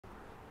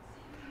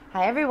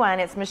Hi everyone,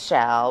 it's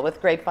Michelle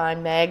with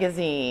Grapevine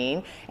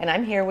Magazine, and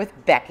I'm here with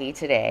Becky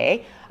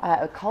today,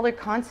 Color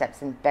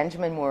Concepts in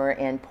Benjamin Moore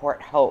in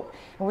Port Hope.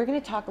 And we're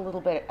going to talk a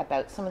little bit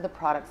about some of the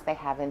products they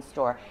have in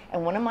store.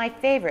 And one of my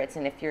favorites,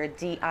 and if you're a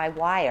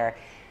DIYer,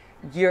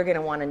 you're going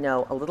to want to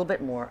know a little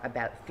bit more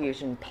about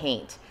Fusion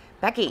Paint.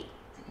 Becky,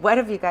 what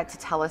have you got to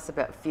tell us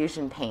about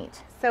Fusion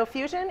Paint? So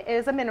Fusion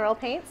is a mineral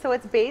paint, so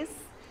it's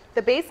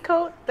the base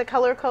coat, the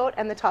color coat,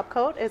 and the top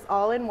coat is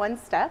all in one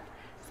step.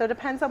 So it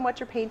depends on what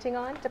you're painting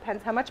on,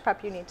 depends how much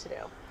prep you need to do.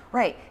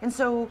 Right, and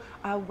so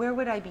where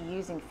would I be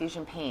using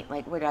Fusion Paint?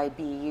 Like, would I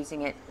be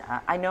using it,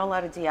 I know a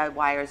lot of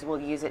DIYers will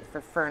use it for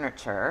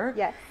furniture.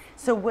 Yes.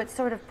 So what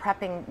sort of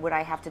prepping would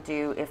I have to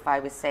do if I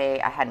was, say,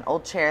 I had an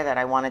old chair that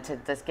I wanted to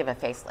just give a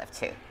facelift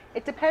to?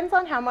 It depends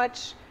on how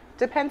much,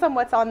 depends on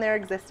what's on there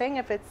existing.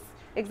 If it's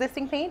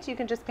existing paint, you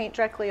can just paint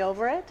directly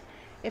over it.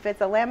 If it's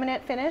a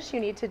laminate finish,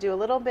 you need to do a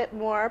little bit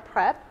more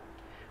prep,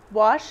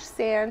 wash,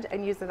 sand,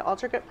 and use an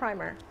ultra grip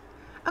primer.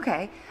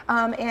 Okay,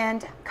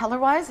 and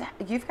color-wise,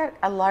 you've got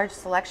a large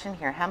selection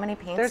here. How many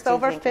paints There's do you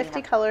over think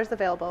 50 colors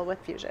available with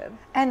Fusion.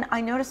 And I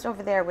noticed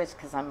over there, which,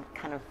 because I'm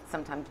kind of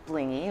sometimes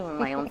blingy in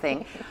my own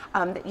thing,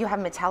 that you have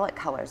metallic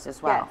colors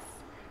as well.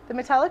 Yes. The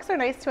metallics are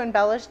nice to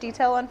embellish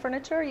detail on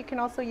furniture. You can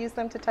also use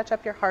them to touch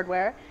up your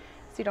hardware,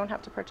 so you don't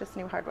have to purchase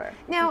new hardware.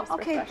 Now,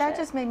 okay, that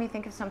just made me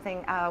think of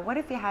something. What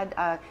if you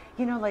had,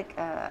 you know, like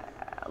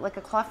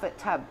a clawfoot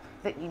tub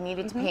that you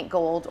needed to paint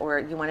gold, or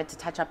you wanted to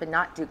touch up and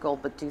not do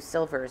gold but do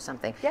silver or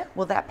something? Yep.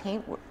 Will that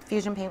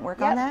Fusion Paint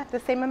work on that? The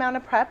same amount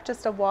of prep,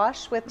 just a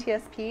wash with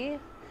TSP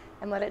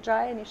and let it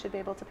dry, and you should be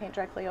able to paint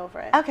directly over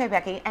it. Okay,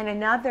 Becky, and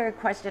another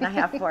question I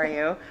have for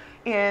you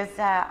is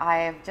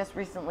I've just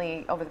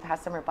recently, over the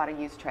past summer, bought a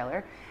used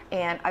trailer,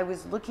 and I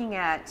was looking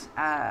at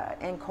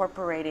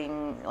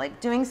incorporating, like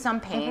doing some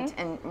paint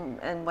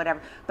and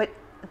whatever, but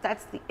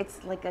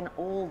it's like an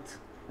old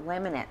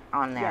laminate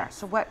on there. Yes.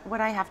 So what would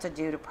I have to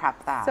do to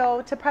prep that?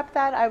 So to prep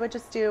that, I would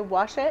just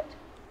wash it,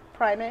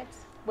 prime it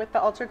with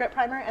the Ultra Grip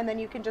Primer, and then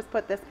you can just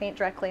put this paint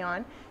directly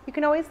on. You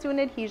can always do an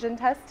adhesion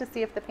test to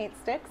see if the paint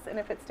sticks, and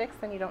if it sticks,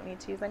 then you don't need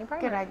to use any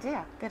primer. Good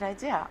idea, good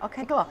idea.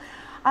 Okay, cool.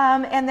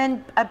 And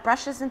then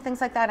brushes and things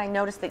like that, I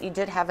noticed that you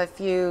did have a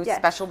few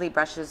specialty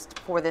brushes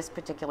for this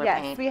particular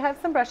paint. Yes, we have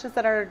some brushes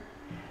that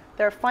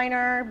they're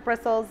finer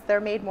bristles.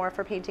 They're made more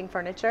for painting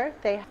furniture.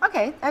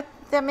 Okay,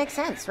 that makes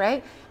sense,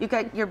 right? You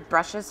got your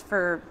brushes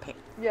for paint.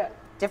 Yeah.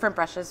 Different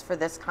brushes for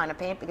this kind of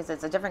paint because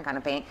it's a different kind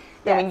of paint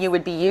than you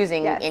would be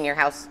using in your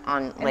house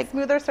on like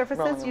smoother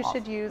surfaces. You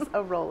should use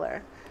a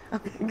roller.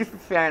 Okay,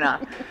 fair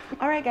enough.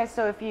 All right, guys.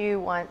 So if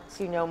you want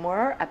to know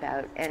more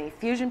about any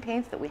Fusion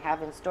paints that we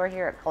have in store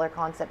here at Color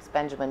Concepts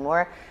Benjamin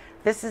Moore,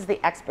 this is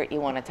the expert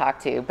you want to talk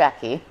to,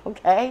 Becky.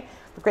 Okay.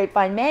 The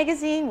Grapevine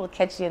Magazine. We'll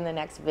catch you in the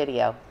next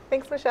video.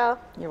 Thanks, Michelle.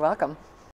 You're welcome.